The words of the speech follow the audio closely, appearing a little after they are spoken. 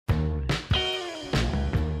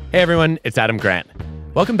Hey everyone, it's Adam Grant.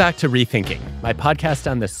 Welcome back to ReThinking, my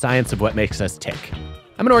podcast on the science of what makes us tick.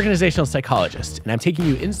 I'm an organizational psychologist, and I'm taking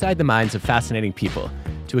you inside the minds of fascinating people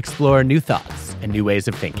to explore new thoughts and new ways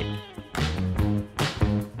of thinking.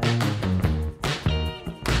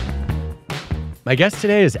 My guest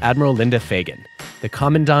today is Admiral Linda Fagan, the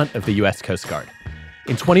Commandant of the U.S. Coast Guard.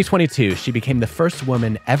 In 2022, she became the first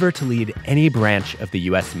woman ever to lead any branch of the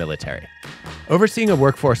U.S. military. Overseeing a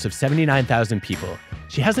workforce of 79,000 people,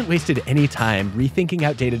 she hasn't wasted any time rethinking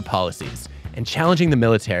outdated policies and challenging the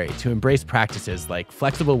military to embrace practices like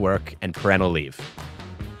flexible work and parental leave.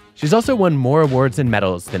 She's also won more awards and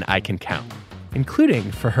medals than I can count,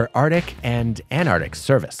 including for her Arctic and Antarctic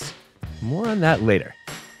service. More on that later.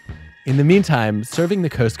 In the meantime, serving the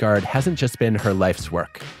Coast Guard hasn't just been her life's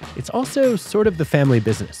work. It's also sort of the family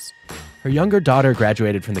business. Her younger daughter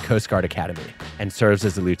graduated from the Coast Guard Academy and serves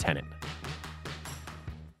as a lieutenant.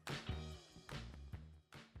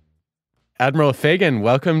 Admiral Fagan,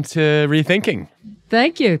 welcome to ReThinking.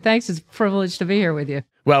 Thank you. Thanks. It's a privilege to be here with you.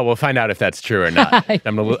 Well, we'll find out if that's true or not.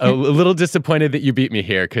 I'm a little disappointed that you beat me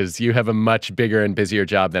here because you have a much bigger and busier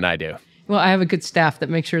job than I do. Well, I have a good staff that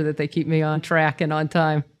makes sure that they keep me on track and on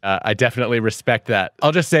time. I definitely respect that.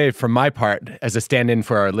 I'll just say for my part, as a stand-in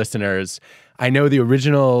for our listeners, I know the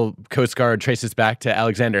original Coast Guard traces back to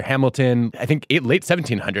Alexander Hamilton, I think late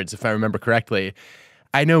 1700s, if I remember correctly.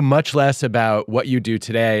 I know much less about what you do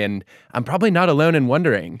today, and I'm probably not alone in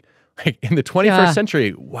wondering, like, in the 21st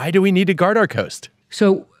century, why do we need to guard our coast?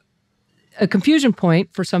 So a confusion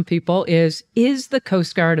point for some people is the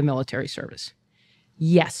Coast Guard a military service?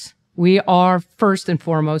 Yes, we are first and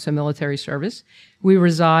foremost a military service. We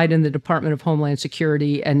reside in the Department of Homeland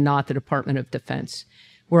Security and not the Department of Defense.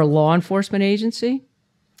 We're a law enforcement agency.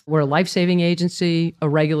 We're a life-saving agency, a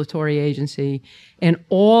regulatory agency, and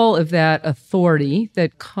all of that authority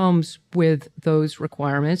that comes with those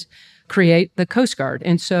requirements create the Coast Guard.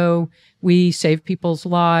 And so we save people's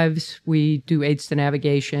lives, we do aids to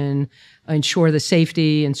navigation, ensure the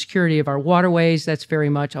safety and security of our waterways. That's very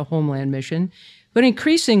much a homeland mission. But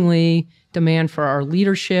increasingly, demand for our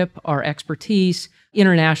leadership, our expertise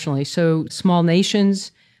internationally. So small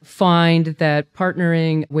nations find that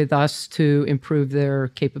partnering with us to improve their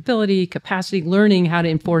capability, capacity, learning how to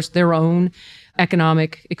enforce their own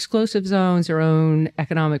economic exclusive zones, their own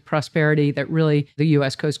economic prosperity, that really the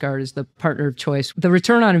U.S. Coast Guard is the partner of choice. The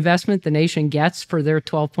return on investment the nation gets for their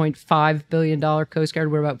 $12.5 billion Coast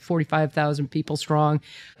Guard, we're about 45,000 people strong,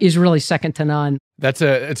 is really second to none. It's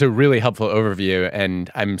a really helpful overview, and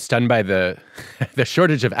I'm stunned by the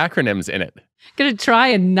shortage of acronyms in it. Going to try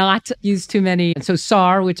and not use too many. So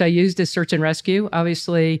SAR, which I used as search and rescue.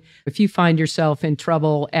 Obviously, if you find yourself in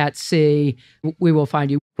trouble at sea, we will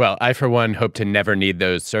find you. Well, I, for one, hope to never need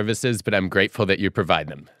those services, but I'm grateful that you provide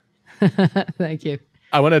them. Thank you.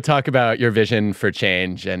 I want to talk about your vision for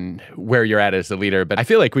change and where you're at as a leader, but I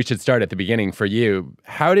feel like we should start at the beginning for you.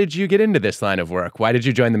 How did you get into this line of work? Why did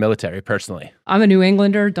you join the military personally? I'm a New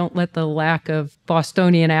Englander. Don't let the lack of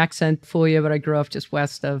Bostonian accent fool you, but I grew up just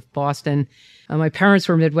west of Boston. My parents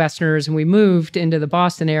were Midwesterners, and we moved into the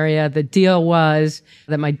Boston area. The deal was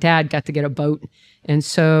that my dad got to get a boat. And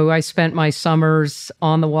so I spent my summers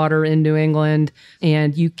on the water in New England,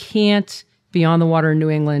 and you can't be on the water in New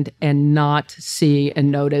England and not see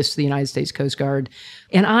and notice the United States Coast Guard.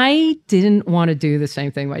 And I didn't want to do the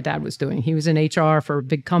same thing my dad was doing. He was in HR for a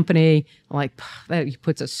big company. I'm like, he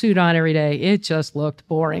puts a suit on every day. It just looked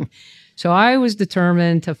boring. So I was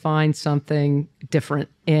determined to find something different.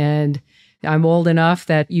 And I'm old enough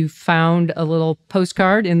that you found a little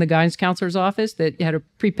postcard in the guidance counselor's office that had a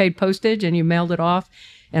prepaid postage and you mailed it off.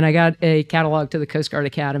 And I got a catalog to the Coast Guard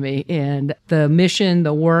Academy, and the mission,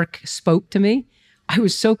 the work spoke to me. I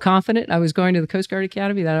was so confident I was going to the Coast Guard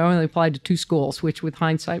Academy that I only applied to 2 schools, which with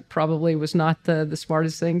hindsight probably was not the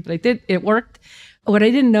smartest thing, but it worked. What I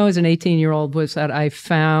didn't know as an 18-year-old was that I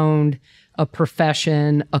found a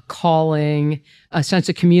profession, a calling, a sense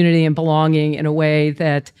of community and belonging in a way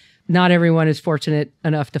that not everyone is fortunate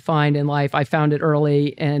enough to find in life. I found it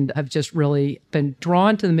early and have just really been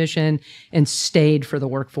drawn to the mission and stayed for the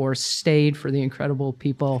workforce, stayed for the incredible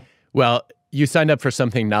people. Well, you signed up for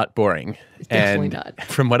something not boring. Definitely and not.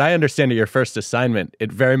 From what I understand of your first assignment, it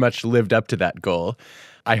very much lived up to that goal.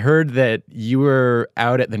 I heard that you were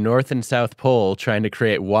out at the North and South Pole trying to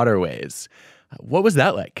create waterways. What was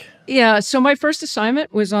that like? Yeah, so my first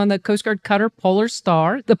assignment was on the Coast Guard cutter Polar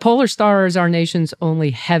Star. The Polar Star is our nation's only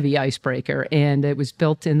heavy icebreaker, and it was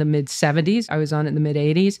built in the mid-'70s. I was on it in the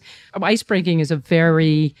mid-'80s. Icebreaking is a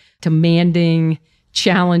very demanding,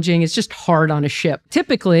 challenging, it's just hard on a ship.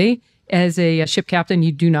 Typically, As a ship captain,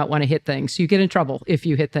 you do not want to hit things. You get in trouble if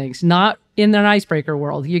you hit things. Not in an icebreaker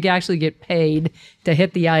world. You actually get paid to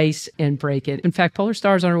hit the ice and break it. In fact, Polar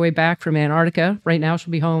Star is on her way back from Antarctica. Right now,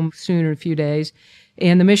 she'll be home soon in a few days.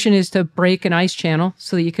 And the mission is to break an ice channel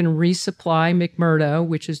so that you can resupply McMurdo,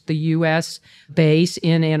 which is the U.S. base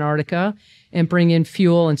in Antarctica, and bring in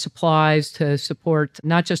fuel and supplies to support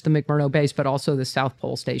not just the McMurdo base, but also the South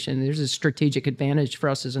Pole Station. There's a strategic advantage for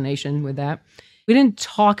us as a nation with that. We didn't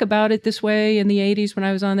talk about it this way in the 80s when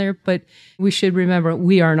I was on there, but we should remember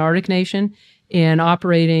we are an Arctic nation, and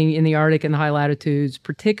operating in the Arctic and the high latitudes,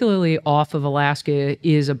 particularly off of Alaska,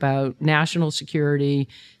 is about national security,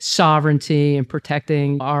 sovereignty, and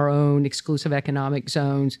protecting our own exclusive economic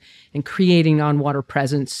zones and creating on-water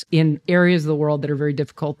presence in areas of the world that are very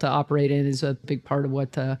difficult to operate in is a big part of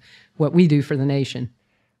what we do for the nation.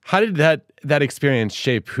 How did that experience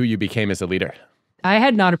shape who you became as a leader? I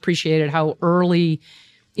had not appreciated how early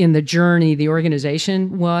in the journey the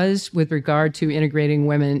organization was with regard to integrating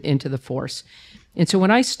women into the force. And so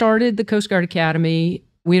when I started the Coast Guard Academy,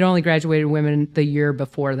 we'd only graduated women the year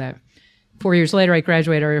before that. 4 years later, I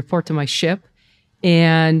graduated. I report to my ship,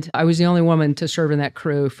 and I was the only woman to serve in that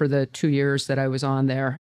crew for the 2 years that I was on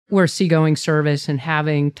there. We're a seagoing service, and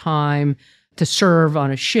having time to serve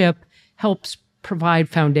on a ship helps provide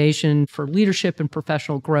foundation for leadership and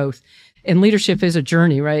professional growth. And leadership is a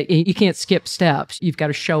journey, right? You can't skip steps. You've got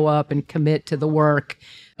to show up and commit to the work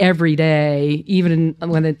every day, even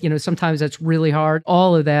when sometimes that's really hard.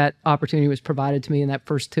 All of that opportunity was provided to me in that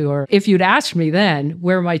first tour. If you'd asked me then,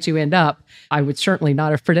 where might you end up? I would certainly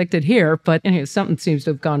not have predicted here, but something seems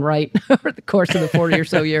to have gone right over the course of the 40 or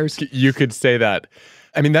so years. You could say that.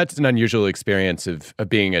 I mean, that's an unusual experience of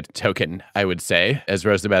being a token, I would say, as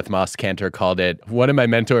Rosabeth Moss Cantor called it. One of my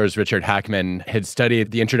mentors, Richard Hackman, had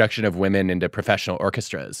studied the introduction of women into professional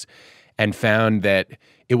orchestras and found that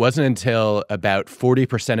it wasn't until about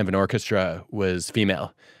 40% of an orchestra was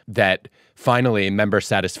female that finally member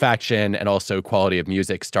satisfaction and also quality of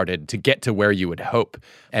music started to get to where you would hope,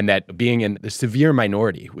 and that being in the severe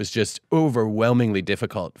minority was just overwhelmingly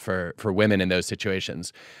difficult for women in those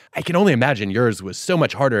situations. I can only imagine yours was so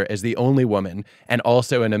much harder as the only woman and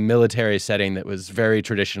also in a military setting that was very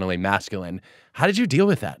traditionally masculine. How did you deal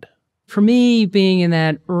with that? For me, being in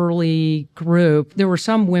that early group, there were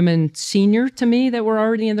some women senior to me that were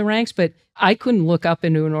already in the ranks, but I couldn't look up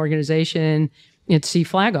into an organization and see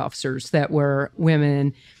flag officers that were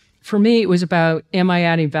women. For me, it was about, am I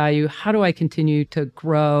adding value? How do I continue to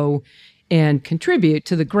grow and contribute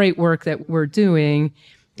to the great work that we're doing?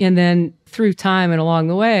 And then through time and along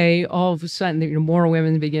the way, all of a sudden, more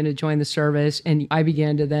women began to join the service, and I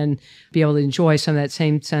began to then be able to enjoy some of that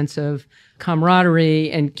same sense of camaraderie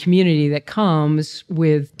and community that comes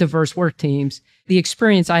with diverse work teams. The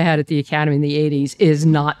experience I had at the Academy in the 80s is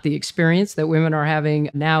not the experience that women are having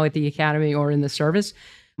now at the Academy or in the service.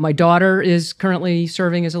 My daughter is currently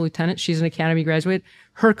serving as a lieutenant. She's an Academy graduate.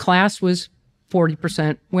 Her class was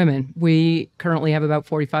 40% women. We currently have about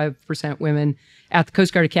 45% women at the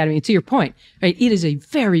Coast Guard Academy. And to your point, right, it is a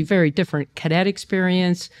very, very different cadet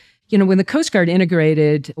experience. When the Coast Guard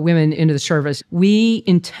integrated women into the service, we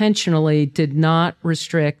intentionally did not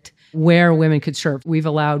restrict where women could serve. We've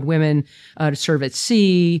allowed women to serve at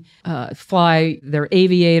sea, fly their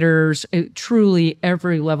aviators, truly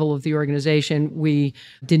every level of the organization. We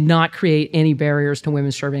did not create any barriers to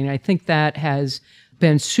women serving. And I think that has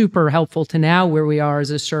been super helpful to now where we are as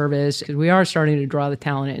a service, because we are starting to draw the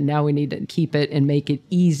talent, and now we need to keep it and make it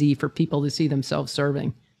easy for people to see themselves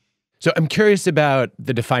serving. So I'm curious about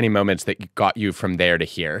the defining moments that got you from there to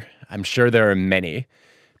here. I'm sure there are many,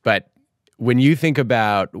 but when you think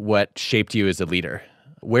about what shaped you as a leader,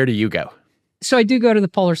 where do you go? So I do go to the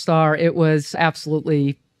Polar Star. It was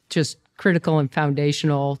absolutely just critical and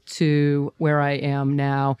foundational to where I am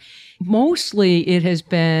now. Mostly it has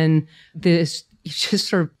been this just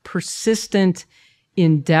sort of persistent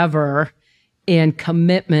endeavor and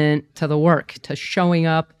commitment to the work, to showing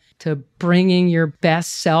up, to bringing your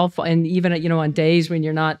best self. And even, on days when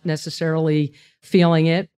you're not necessarily feeling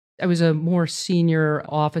it. I was a more senior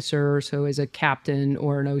officer, so as a captain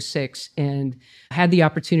or an 06, and had the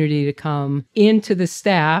opportunity to come into the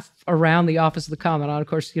staff around the office of the Commandant, of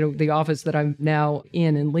course, the office that I'm now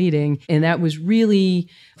in and leading. And that was really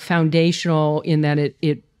foundational in that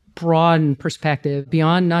it broadened perspective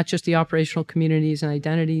beyond not just the operational communities and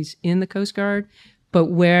identities in the Coast Guard, but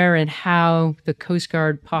where and how the Coast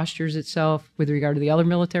Guard postures itself with regard to the other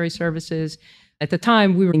military services. At the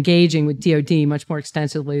time, we were engaging with DoD much more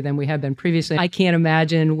extensively than we had been previously. I can't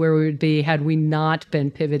imagine where we would be had we not been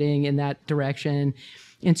pivoting in that direction.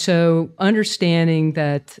 And so understanding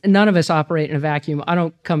that none of us operate in a vacuum. I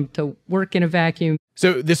don't come to work in a vacuum.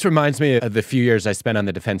 So this reminds me of the few years I spent on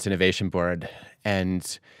the Defense Innovation Board.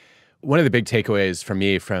 And one of the big takeaways for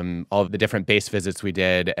me from all of the different base visits we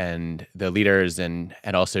did and the leaders and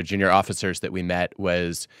also junior officers that we met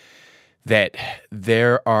was that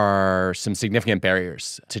there are some significant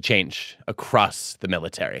barriers to change across the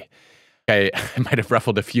military. I might have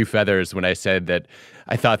ruffled a few feathers when I said that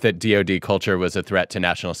I thought that DoD culture was a threat to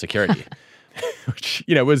national security, which,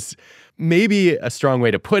 was maybe a strong way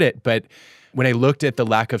to put it. But when I looked at the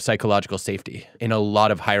lack of psychological safety in a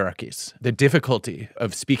lot of hierarchies, the difficulty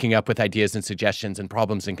of speaking up with ideas and suggestions and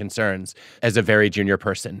problems and concerns as a very junior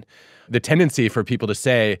person, the tendency for people to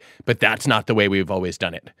say, but that's not the way we've always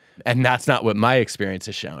done it. And that's not what my experience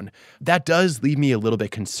has shown. That does leave me a little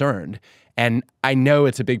bit concerned. And I know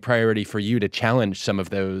it's a big priority for you to challenge some of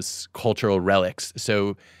those cultural relics.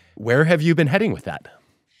 So where have you been heading with that?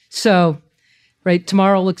 So, right,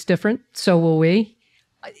 tomorrow looks different. So will we.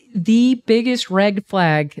 The biggest red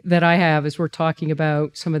flag that I have as we're talking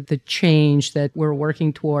about some of the change that we're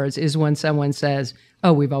working towards is when someone says,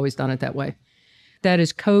 oh, we've always done it that way. That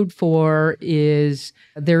is code for is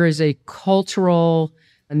there is a cultural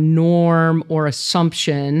norm or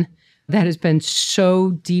assumption that has been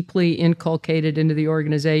so deeply inculcated into the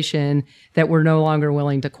organization that we're no longer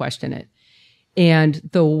willing to question it. And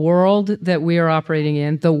the world that we are operating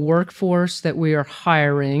in, the workforce that we are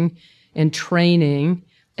hiring and training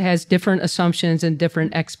has different assumptions and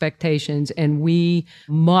different expectations, and we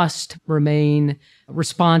must remain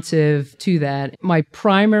responsive to that. My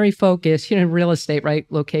primary focus, real estate, right?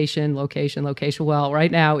 Location. Well,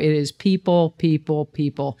 right now it is people.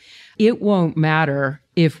 It won't matter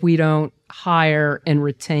if we don't hire and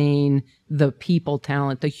retain the people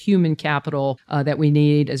talent, the human capital that we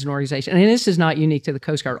need as an organization. And this is not unique to the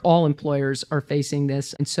Coast Guard. All employers are facing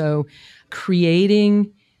this. And so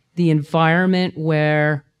creating the environment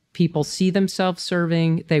where people see themselves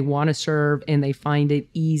serving, they want to serve, and they find it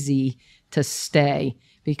easy to stay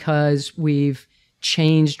because we've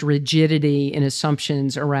changed rigidity and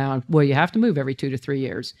assumptions around, well, you have to move every 2 to 3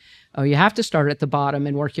 years. Oh, you have to start at the bottom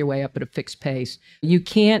and work your way up at a fixed pace. You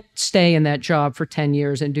can't stay in that job for 10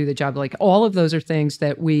 years and do the job. Like all of those are things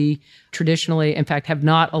that we traditionally, in fact, have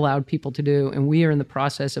not allowed people to do. And we are in the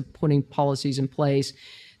process of putting policies in place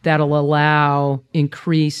that'll allow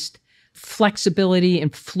increased flexibility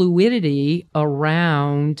and fluidity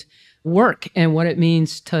around work and what it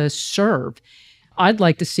means to serve. I'd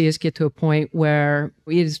like to see us get to a point where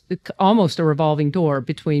it is almost a revolving door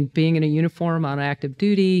between being in a uniform on active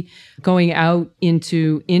duty, going out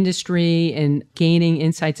into industry and gaining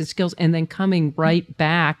insights and skills, and then coming right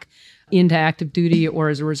back into active duty or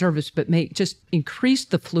as a reservist, but just increase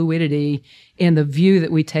the fluidity and the view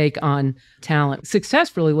that we take on talent.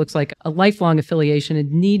 Success really looks like a lifelong affiliation.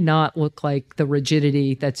 It need not look like the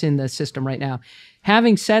rigidity that's in the system right now.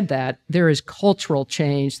 Having said that, there is cultural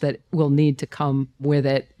change that will need to come with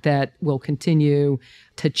it that will continue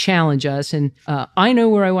to challenge us. And I know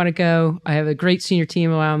where I want to go. I have a great senior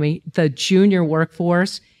team around me. The junior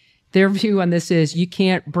workforce, their view on this is you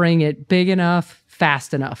can't bring it big enough,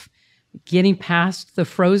 fast enough. Getting past the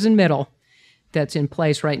frozen middle that's in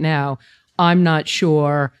place right now, I'm not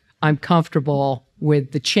sure I'm comfortable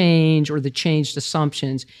with the change or the changed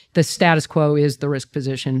assumptions. The status quo is the risk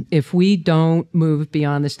position. If we don't move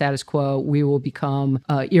beyond the status quo, we will become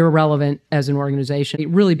irrelevant as an organization. It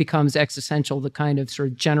really becomes existential, the kind of sort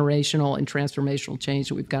of generational and transformational change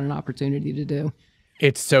that we've got an opportunity to do.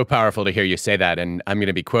 It's so powerful to hear you say that. And I'm going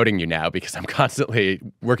to be quoting you now because I'm constantly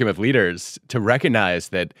working with leaders to recognize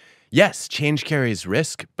that, yes, change carries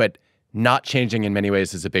risk, but not changing in many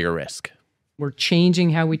ways is a bigger risk. We're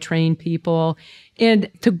changing how we train people. And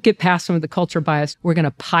to get past some of the culture bias, we're going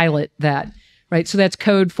to pilot that, right? So that's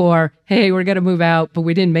code for, hey, we're going to move out, but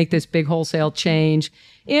we didn't make this big wholesale change.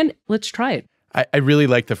 And let's try it. I really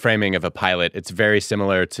like the framing of a pilot. It's very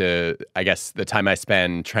similar to, I guess, the time I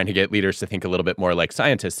spend trying to get leaders to think a little bit more like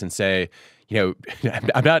scientists and say,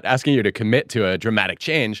 I'm not asking you to commit to a dramatic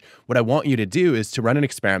change. What I want you to do is to run an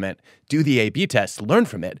experiment, do the A/B test, learn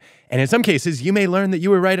from it. And in some cases, you may learn that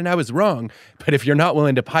you were right and I was wrong. But if you're not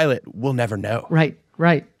willing to pilot, we'll never know. Right.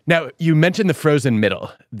 Now, you mentioned the frozen middle.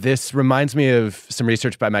 This reminds me of some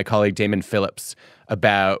research by my colleague Damon Phillips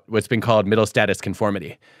about what's been called middle status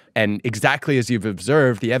conformity. And exactly as you've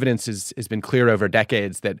observed, the evidence has been clear over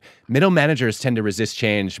decades that middle managers tend to resist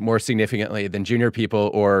change more significantly than junior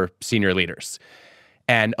people or senior leaders.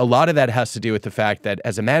 And a lot of that has to do with the fact that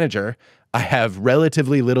as a manager, I have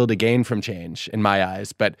relatively little to gain from change in my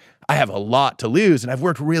eyes, but I have a lot to lose, and I've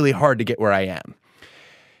worked really hard to get where I am.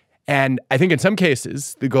 And I think in some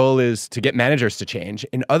cases, the goal is to get managers to change.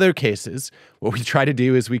 In other cases, what we try to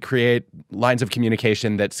do is we create lines of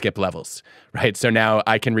communication that skip levels, right? So now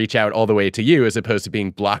I can reach out all the way to you as opposed to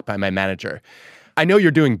being blocked by my manager. I know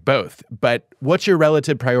you're doing both, but what's your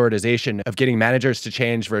relative prioritization of getting managers to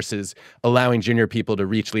change versus allowing junior people to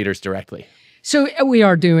reach leaders directly? So we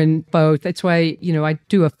are doing both. That's why, I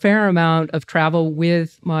do a fair amount of travel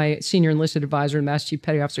with my senior enlisted advisor and Master Chief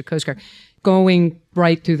Petty Officer Coast Guard, going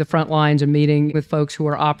right through the front lines and meeting with folks who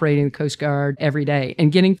are operating the Coast Guard every day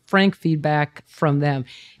and getting frank feedback from them.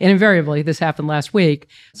 And invariably, this happened last week,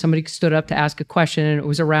 somebody stood up to ask a question, and it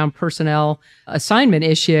was around personnel assignment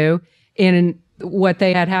issue. And what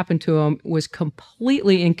they had happened to them was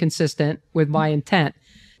completely inconsistent with my intent.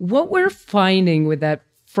 What we're finding with that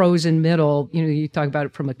frozen middle, you talk about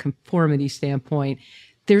it from a conformity standpoint,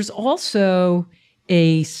 there's also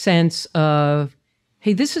a sense of,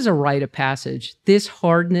 hey, this is a rite of passage. This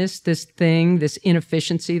hardness, this thing, this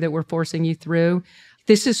inefficiency that we're forcing you through,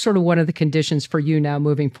 this is sort of one of the conditions for you now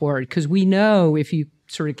moving forward. Because we know if you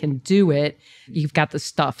sort of can do it, you've got the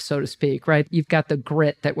stuff, so to speak, right? You've got the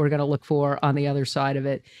grit that we're going to look for on the other side of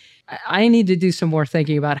it. I need to do some more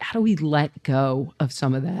thinking about how do we let go of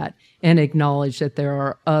some of that and acknowledge that there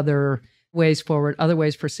are other ways forward, other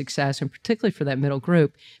ways for success, and particularly for that middle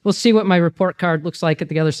group. We'll see what my report card looks like at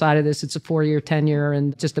the other side of this. It's a 4-year tenure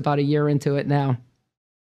and just about a year into it now.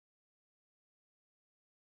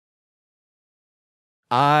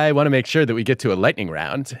 I want to make sure that we get to a lightning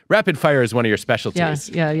round. Rapid fire is one of your specialties.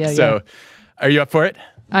 Yeah. So are you up for it?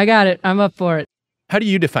 I got it. I'm up for it. How do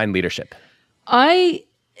you define leadership? I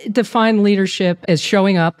define leadership as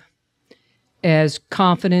showing up, as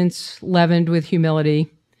confidence leavened with humility,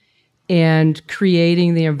 and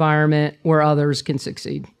creating the environment where others can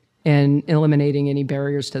succeed and eliminating any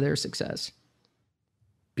barriers to their success.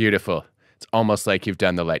 Beautiful. It's almost like you've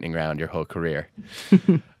done the lightning round your whole career.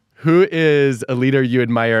 Who is a leader you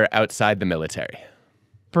admire outside the military?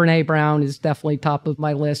 Brene Brown is definitely top of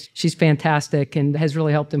my list. She's fantastic and has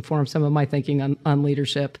really helped inform some of my thinking on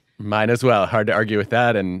leadership. Mine as well. Hard to argue with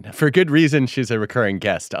that. And for good reason, she's a recurring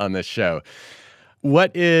guest on this show.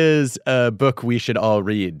 What is a book we should all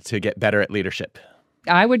read to get better at leadership?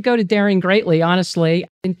 I would go to Daring Greatly, honestly.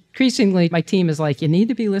 Increasingly, my team is like, you need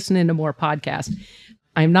to be listening to more podcasts.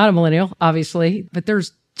 I'm not a millennial, obviously, but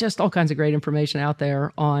there's just all kinds of great information out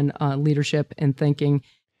there on leadership and thinking.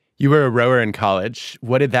 You were a rower in college.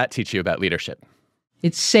 What did that teach you about leadership?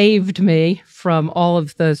 It saved me from all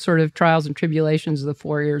of the sort of trials and tribulations of the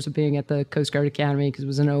 4 years of being at the Coast Guard Academy, because it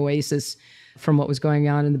was an oasis from what was going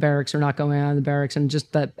on in the barracks or not going on in the barracks and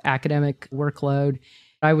just that academic workload.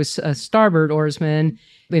 I was a starboard oarsman.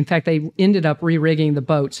 In fact, they ended up re-rigging the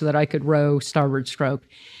boat so that I could row starboard stroke.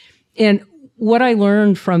 And what I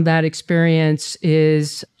learned from that experience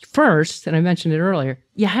is, first, and I mentioned it earlier,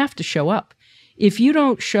 you have to show up. If you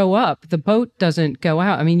don't show up, the boat doesn't go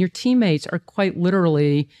out. I mean, your teammates are quite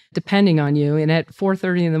literally depending on you. And at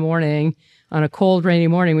 4:30 in the morning, on a cold, rainy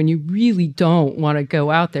morning, when you really don't want to go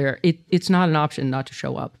out there, it's not an option not to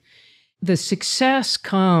show up. The success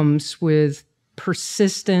comes with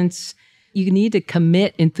persistence. You need to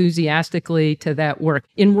commit enthusiastically to that work.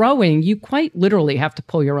 In rowing, you quite literally have to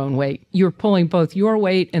pull your own weight. You're pulling both your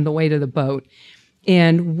weight and the weight of the boat.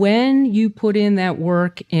 And when you put in that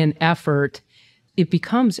work and effort, it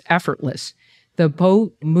becomes effortless. The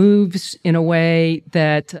boat moves in a way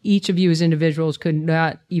that each of you as individuals could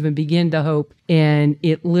not even begin to hope, and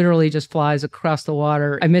it literally just flies across the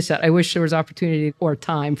water. I miss that. I wish there was opportunity or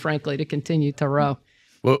time, frankly, to continue to row.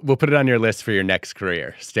 We'll put it on your list for your next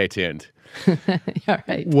career. Stay tuned. All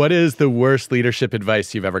right. What is the worst leadership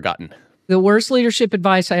advice you've ever gotten? The worst leadership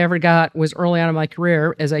advice I ever got was early on in my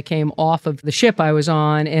career as I came off of the ship I was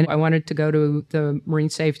on, and I wanted to go to the Marine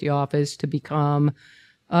Safety Office to become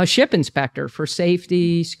a ship inspector for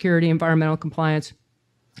safety, security, environmental compliance.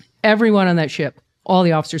 Everyone on that ship, all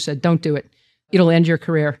the officers said, don't do it. It'll end your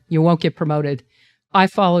career. You won't get promoted. I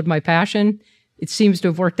followed my passion. It seems to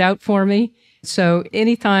have worked out for me. So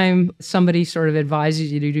anytime somebody sort of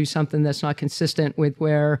advises you to do something that's not consistent with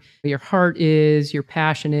where your heart is, your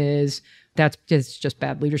passion is, that's just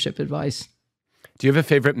bad leadership advice. Do you have a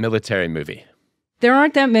favorite military movie? There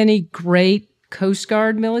aren't that many great Coast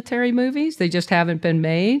Guard military movies. They just haven't been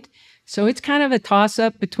made. So it's kind of a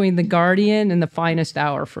toss-up between The Guardian and The Finest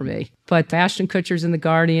Hour for me. But Ashton Kutcher's in The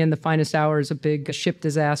Guardian. The Finest Hour is a big ship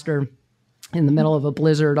disaster in the middle of a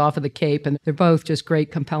blizzard off of the Cape. And they're both just great,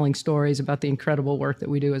 compelling stories about the incredible work that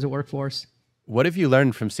we do as a workforce. What have you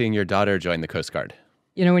learned from seeing your daughter join the Coast Guard?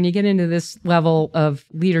 You know, when you get into this level of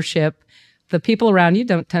leadership, the people around you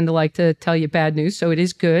don't tend to like to tell you bad news. So it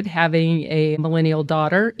is good having a millennial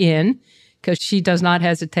daughter in, because she does not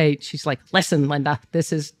hesitate. She's like, listen, Linda,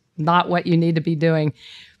 this is not what you need to be doing.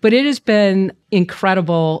 But it has been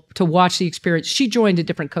incredible to watch the experience. She joined a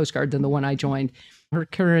different Coast Guard than the one I joined. Her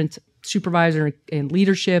current supervisor and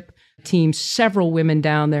leadership team, several women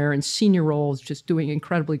down there in senior roles, just doing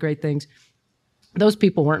incredibly great things. Those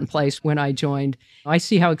people weren't in place when I joined. I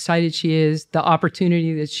see how excited she is, the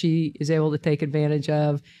opportunity that she is able to take advantage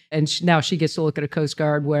of. And now she gets to look at a Coast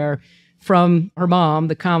Guard where, from her mom,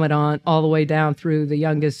 the Commandant, all the way down through the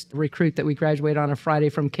youngest recruit that we graduated on a Friday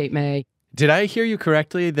from Cape May. Did I hear you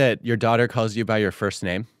correctly that your daughter calls you by your first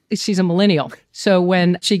name? She's a millennial. So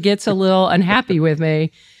when she gets a little unhappy with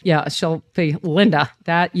me, yeah, she'll be, Linda,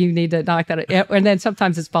 that you need to knock that out. And then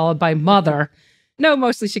sometimes it's followed by mother. No,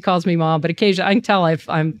 mostly she calls me mom, but occasionally I can tell if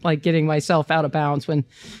I'm like getting myself out of bounds when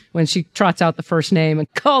she trots out the first name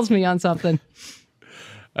and calls me on something.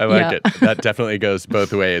 I like it. That definitely goes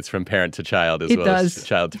both ways, from parent to child as as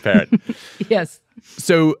child to parent. Yes.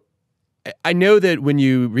 So I know that when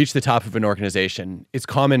you reach the top of an organization, it's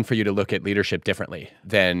common for you to look at leadership differently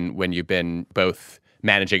than when you've been both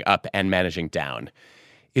managing up and managing down.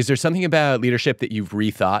 Is there something about leadership that you've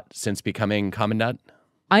rethought since becoming Commandant?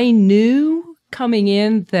 I knew coming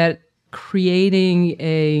in that creating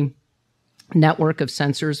a network of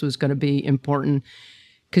sensors was going to be important,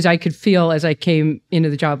 because I could feel as I came into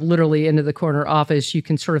the job, literally into the corner office, you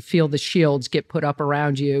can sort of feel the shields get put up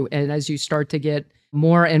around you. And as you start to get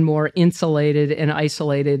more and more insulated and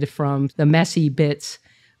isolated from the messy bits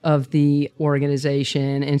of the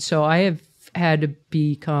organization. And so I have had to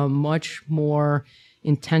become much more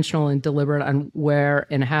intentional and deliberate on where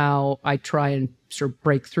and how I try and sort of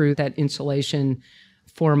break through that insulation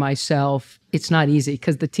for myself. It's not easy,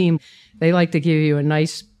 because the team, they like to give you a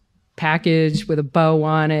nice package with a bow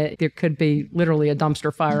on it. There could be literally a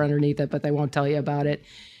dumpster fire underneath it, but they won't tell you about it.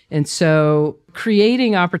 And so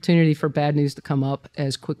creating opportunity for bad news to come up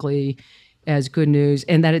as quickly as good news,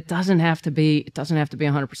 and that it doesn't have to be a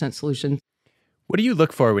 100% solution. What do you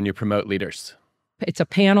look for when you promote leaders? It's a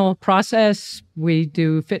panel process. We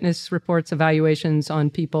do fitness reports, evaluations on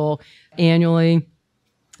people annually.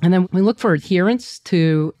 And then we look for adherence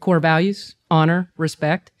to core values, honor,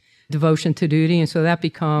 respect, devotion to duty. And so that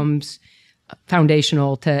becomes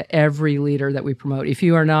foundational to every leader that we promote. If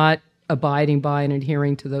you are not abiding by and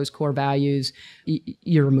adhering to those core values,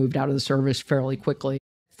 you're removed out of the service fairly quickly.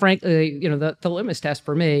 Frankly, the litmus test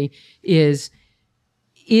for me is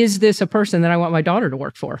this a person that I want my daughter to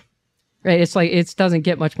work for? Right? It's like, it doesn't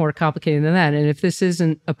get much more complicated than that. And if this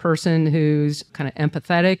isn't a person who's kind of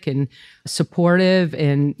empathetic and supportive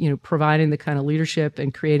and, providing the kind of leadership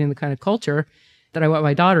and creating the kind of culture that I want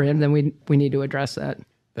my daughter in, then we need to address that.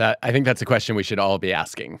 I think that's a question we should all be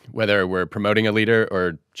asking, whether we're promoting a leader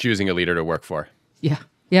or choosing a leader to work for. Yeah.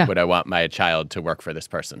 Would I want my child to work for this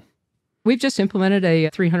person? We've just implemented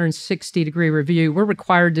a 360-degree review. We're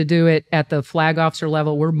required to do it at the flag officer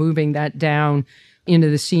level. We're moving that down into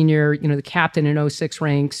the senior, the captain and 06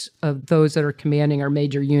 ranks of those that are commanding our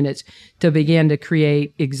major units, to begin to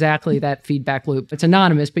create exactly that feedback loop. It's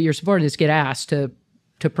anonymous, but your subordinates get asked to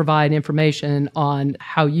provide information on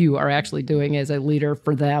how you are actually doing as a leader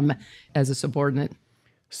for them as a subordinate.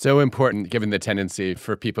 So important, given the tendency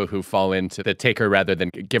for people who fall into the taker rather than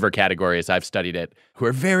giver category, as I've studied it, who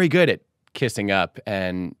are very good at kissing up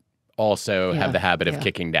and also have the habit of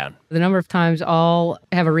kicking down. The number of times I'll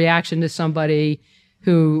have a reaction to somebody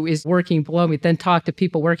who is working below me, then talk to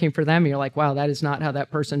people working for them, and you're like, wow, that is not how that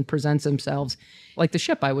person presents themselves. Like the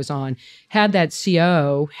ship I was on, had that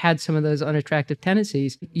CO had some of those unattractive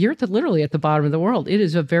tendencies, you're literally at the bottom of the world. It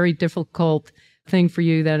is a very difficult thing for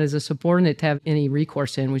you then as a subordinate to have any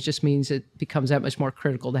recourse in, which just means it becomes that much more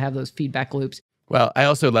critical to have those feedback loops. Well, I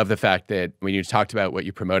also love the fact that when you talked about what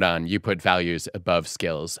you promote on, you put values above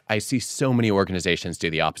skills. I see so many organizations do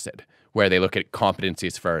the opposite, where they look at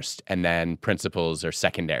competencies first and then principles are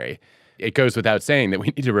secondary. It goes without saying that we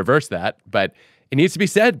need to reverse that, but it needs to be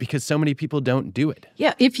said because so many people don't do it.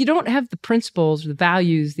 Yeah, if you don't have the principles, the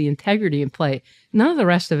values, the integrity in play, none of the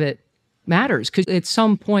rest of it matters, because at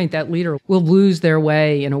some point that leader will lose their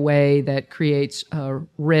way in a way that creates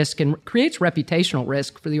risk and creates reputational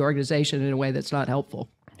risk for the organization in a way that's not helpful.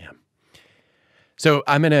 Yeah. So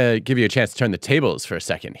I'm going to give you a chance to turn the tables for a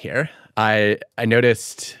second here. I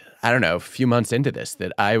noticed, a few months into this,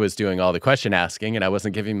 that I was doing all the question asking and I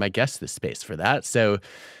wasn't giving my guests the space for that. So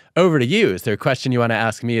over to you. Is there a question you want to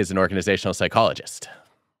ask me as an organizational psychologist?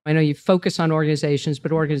 I know you focus on organizations,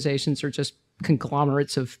 but organizations are just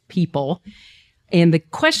conglomerates of people. And the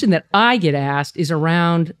question that I get asked is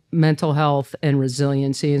around mental health and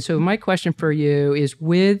resiliency. And so my question for you is,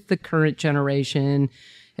 with the current generation,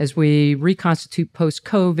 as we reconstitute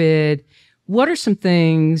post-COVID, what are some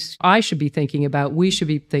things I should be thinking about, we should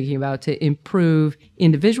be thinking about to improve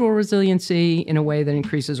individual resiliency in a way that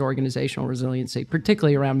increases organizational resiliency,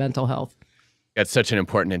 particularly around mental health? That's such an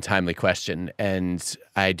important and timely question, and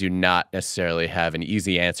I do not necessarily have an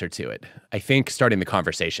easy answer to it. I think starting the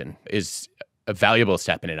conversation is a valuable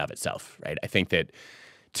step in and of itself, right? I think that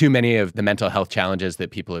too many of the mental health challenges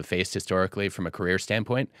that people have faced historically from a career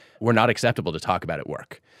standpoint were not acceptable to talk about at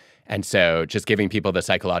work. And so just giving people the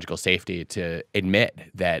psychological safety to admit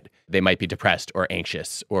that they might be depressed or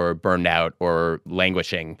anxious or burned out or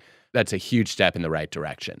languishing, that's a huge step in the right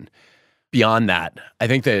direction. Beyond that, I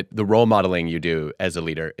think that the role modeling you do as a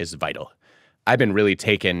leader is vital. I've been really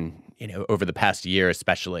taken, over the past year,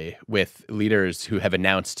 especially with leaders who have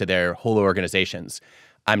announced to their whole organizations,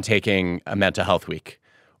 I'm taking a mental health week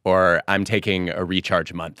or I'm taking a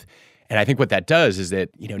recharge month. And I think what that does is that,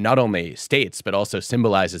 not only states, but also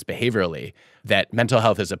symbolizes behaviorally that mental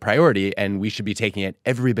health is a priority and we should be taking it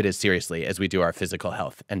every bit as seriously as we do our physical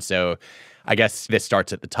health. And so I guess this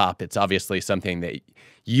starts at the top. It's obviously something that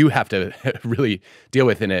you have to really deal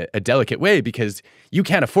with in a delicate way because you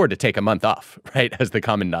can't afford to take a month off, right? As the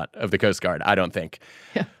Commandant of the Coast Guard, I don't think.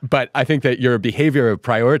 Yeah. But I think that your behavior of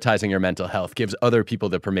prioritizing your mental health gives other people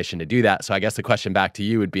the permission to do that. So I guess the question back to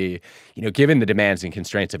you would be, given the demands and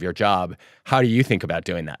constraints of your job, how do you think about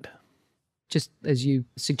doing that? Just as you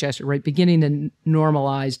suggested, right, beginning to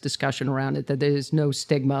normalize discussion around it, that there is no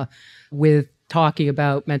stigma with talking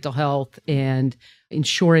about mental health and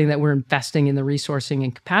ensuring that we're investing in the resourcing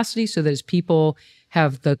and capacity so that as people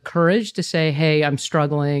have the courage to say, hey, I'm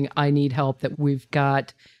struggling, I need help, that we've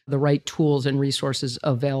got the right tools and resources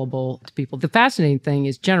available to people. The fascinating thing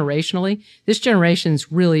is generationally, this generation's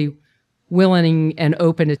really willing and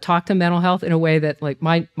open to talk to mental health in a way that, like,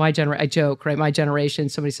 my generation, I joke, right? My generation,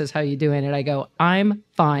 somebody says, how are you doing? And I go, I'm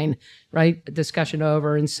fine, right? Discussion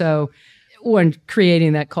over. And so when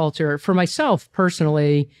creating that culture, for myself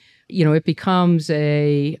personally, it becomes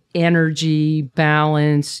a energy,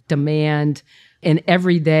 balance, demand, and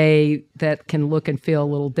every day that can look and feel a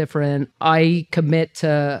little different. I commit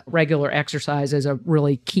to regular exercise as a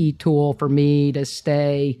really key tool for me to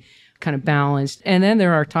stay kind of balanced. And then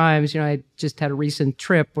there are times, I just had a recent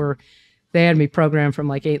trip where they had me programmed from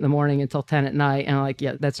like 8 in the morning until 10 at night. And I'm like,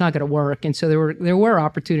 yeah, that's not going to work. And so there were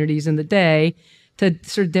opportunities in the day to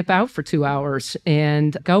sort of dip out for 2 hours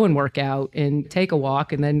and go and work out and take a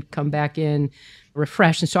walk and then come back in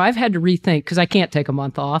refreshed. And so I've had to rethink, because I can't take a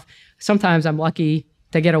month off. Sometimes I'm lucky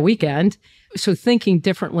to get a weekend. So thinking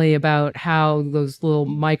differently about how those little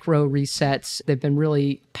micro resets, they've been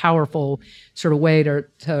really powerful sort of way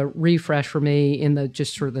to refresh for me in the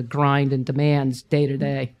just sort of the grind and demands day to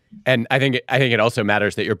day. And I think it also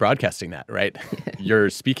matters that you're broadcasting that, right? You're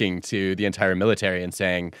speaking to the entire military and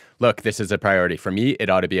saying, look, this is a priority for me. It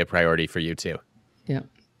ought to be a priority for you too. Yeah.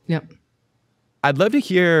 Yeah. I'd love to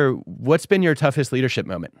hear what's been your toughest leadership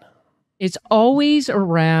moment. It's always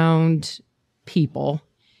around people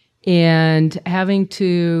and having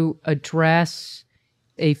to address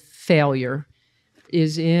a failure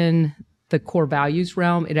is in the core values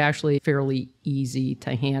realm. It actually fairly easy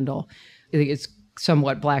to handle. I think it's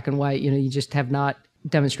somewhat black and white. You just have not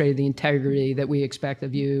demonstrated the integrity that we expect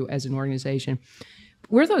of you as an organization.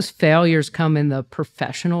 Where those failures come in the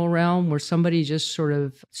professional realm, where somebody just sort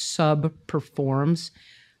of sub-performs,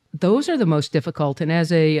 those are the most difficult. And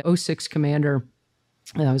as a 06 commander,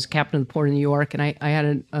 I was captain of the Port of New York, and I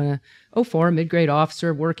had an 04 mid-grade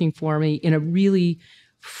officer working for me in a really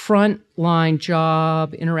front-line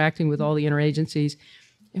job, interacting with all the interagencies.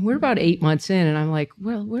 And we're about 8 months in, and I'm like,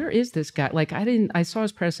 well, where is this guy? Like, I saw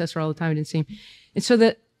his predecessor all the time, I didn't see him. And so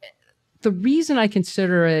the reason I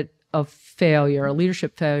consider it a failure, a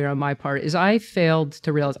leadership failure on my part, is I failed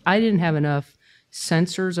to realize I didn't have enough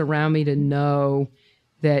sensors around me to know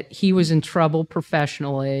that he was in trouble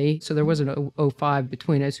professionally. So there was an 05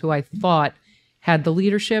 between us, who I thought had the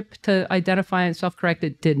leadership to identify and self-correct.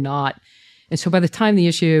 It did not. And so by the time the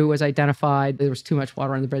issue was identified, there was too much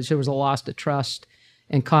water on the bridge. There was a loss of trust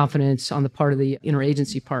and confidence on the part of the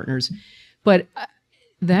interagency partners. But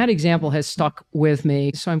that example has stuck with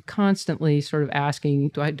me. So I'm constantly sort of asking,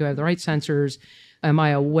 do I have the right sensors? Am I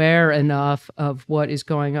aware enough of what is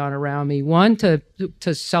going on around me? One, to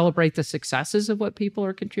celebrate the successes of what people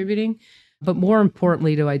are contributing, but more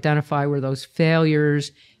importantly, to identify where those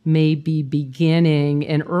failures may be beginning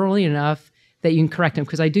and early enough that you can correct them.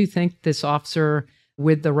 Because I do think this officer,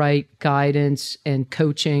 with the right guidance and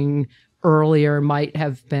coaching earlier might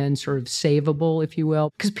have been sort of savable, if you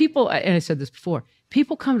will. Because people, and I said this before,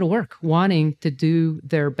 people come to work wanting to do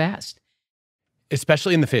their best.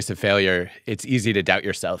 Especially in the face of failure, it's easy to doubt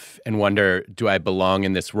yourself and wonder, do I belong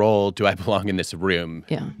in this role? Do I belong in this room?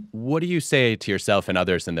 Yeah. What do you say to yourself and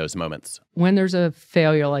others in those moments? When there's a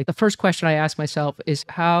failure, like the first question I ask myself is,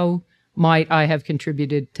 how might I have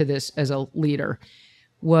contributed to this as a leader?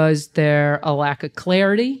 Was there a lack of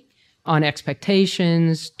clarity on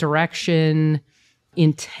expectations, direction,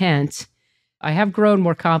 intent? I have grown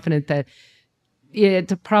more confident that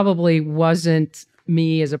it probably wasn't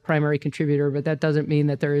me as a primary contributor, but that doesn't mean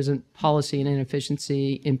that there isn't policy and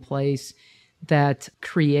inefficiency in place that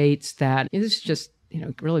creates that. It's just,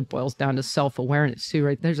 it really boils down to self-awareness too,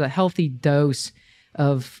 right? There's a healthy dose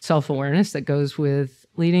of self-awareness that goes with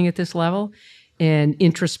leading at this level, and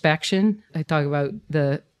introspection. I talk about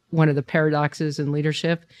one of the paradoxes in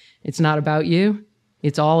leadership. It's not about you.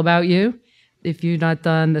 It's all about you. If you've not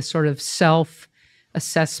done the sort of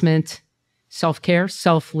self-assessment, self-care,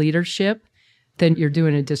 self-leadership, then you're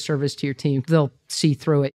doing a disservice to your team. They'll see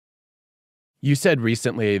through it. You said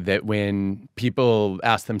recently that when people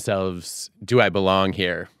ask themselves, do I belong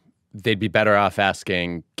here? They'd be better off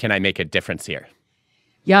asking, can I make a difference here?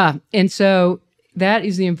 Yeah. And so that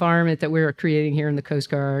is the environment that we're creating here in the Coast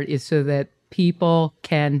Guard, is so that people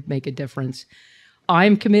can make a difference.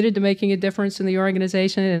 I'm committed to making a difference in the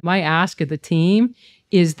organization. And my ask of the team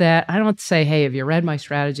is that I don't say, hey, have you read my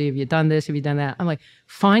strategy? Have you done this? Have you done that? I'm like,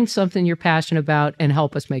 find something you're passionate about and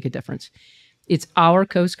help us make a difference. It's our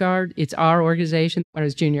Coast Guard. It's our organization. When I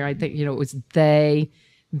was junior, I think, it was they,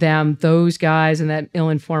 them, those guys, and that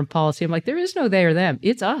ill-informed policy. I'm like, there is no they or them.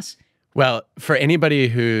 It's us. Well, for anybody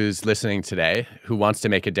who's listening today who wants to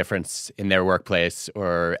make a difference in their workplace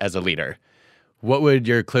or as a leader, what would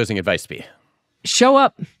your closing advice be? Show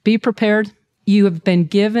up. Be prepared. You have been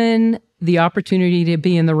given the opportunity to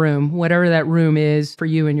be in the room, whatever that room is for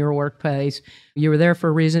you in your workplace. You were there for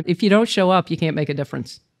a reason. If you don't show up, you can't make a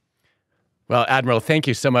difference. Well, Admiral, thank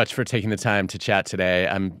you so much for taking the time to chat today.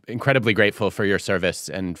 I'm incredibly grateful for your service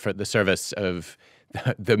and for the service of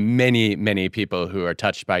the many, many people who are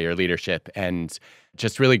touched by your leadership, and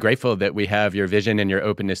just really grateful that we have your vision and your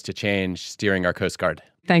openness to change steering our Coast Guard.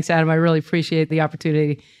 Thanks, Adam. I really appreciate the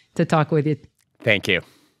opportunity to talk with you. Thank you.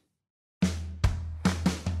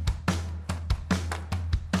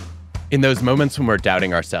 In those moments when we're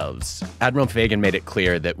doubting ourselves, Admiral Fagan made it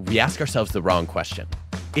clear that we ask ourselves the wrong question.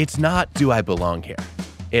 It's not, do I belong here?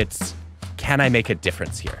 It's, can I make a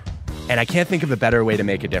difference here? And I can't think of a better way to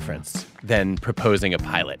make a difference than proposing a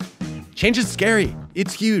pilot. Change is scary.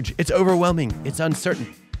 It's huge. It's overwhelming. It's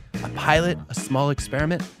uncertain. A pilot, a small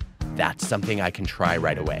experiment, that's something I can try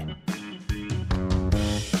right away.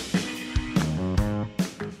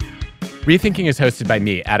 ReThinking is hosted by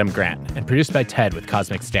me, Adam Grant, and produced by Ted with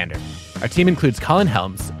Cosmic Standard. Our team includes Colin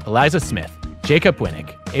Helms, Eliza Smith, Jacob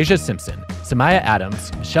Winnick, Asia Simpson, Samaya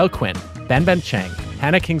Adams, Michelle Quinn, Ben Chang,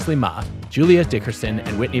 Hannah Kingsley Ma, Julia Dickerson,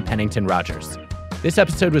 and Whitney Pennington Rogers. This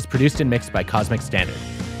episode was produced and mixed by Cosmic Standard.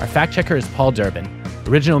 Our fact checker is Paul Durbin.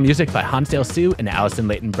 Original music by Hansdale Sue and Allison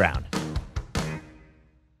Leighton Brown.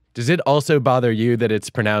 Does it also bother you that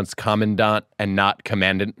it's pronounced Commandant and not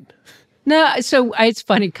Commandant? No, so it's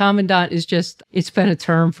funny. Commandant is just, it's been a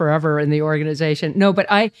term forever in the organization. No, but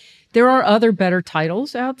there are other better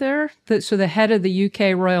titles out there. So the head of the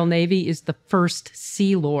UK Royal Navy is the First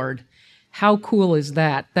Sea Lord. How cool is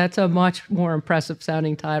that? That's a much more impressive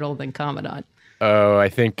sounding title than Commandant. Oh, I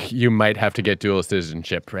think you might have to get dual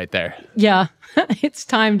citizenship right there. Yeah, it's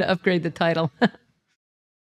time to upgrade the title.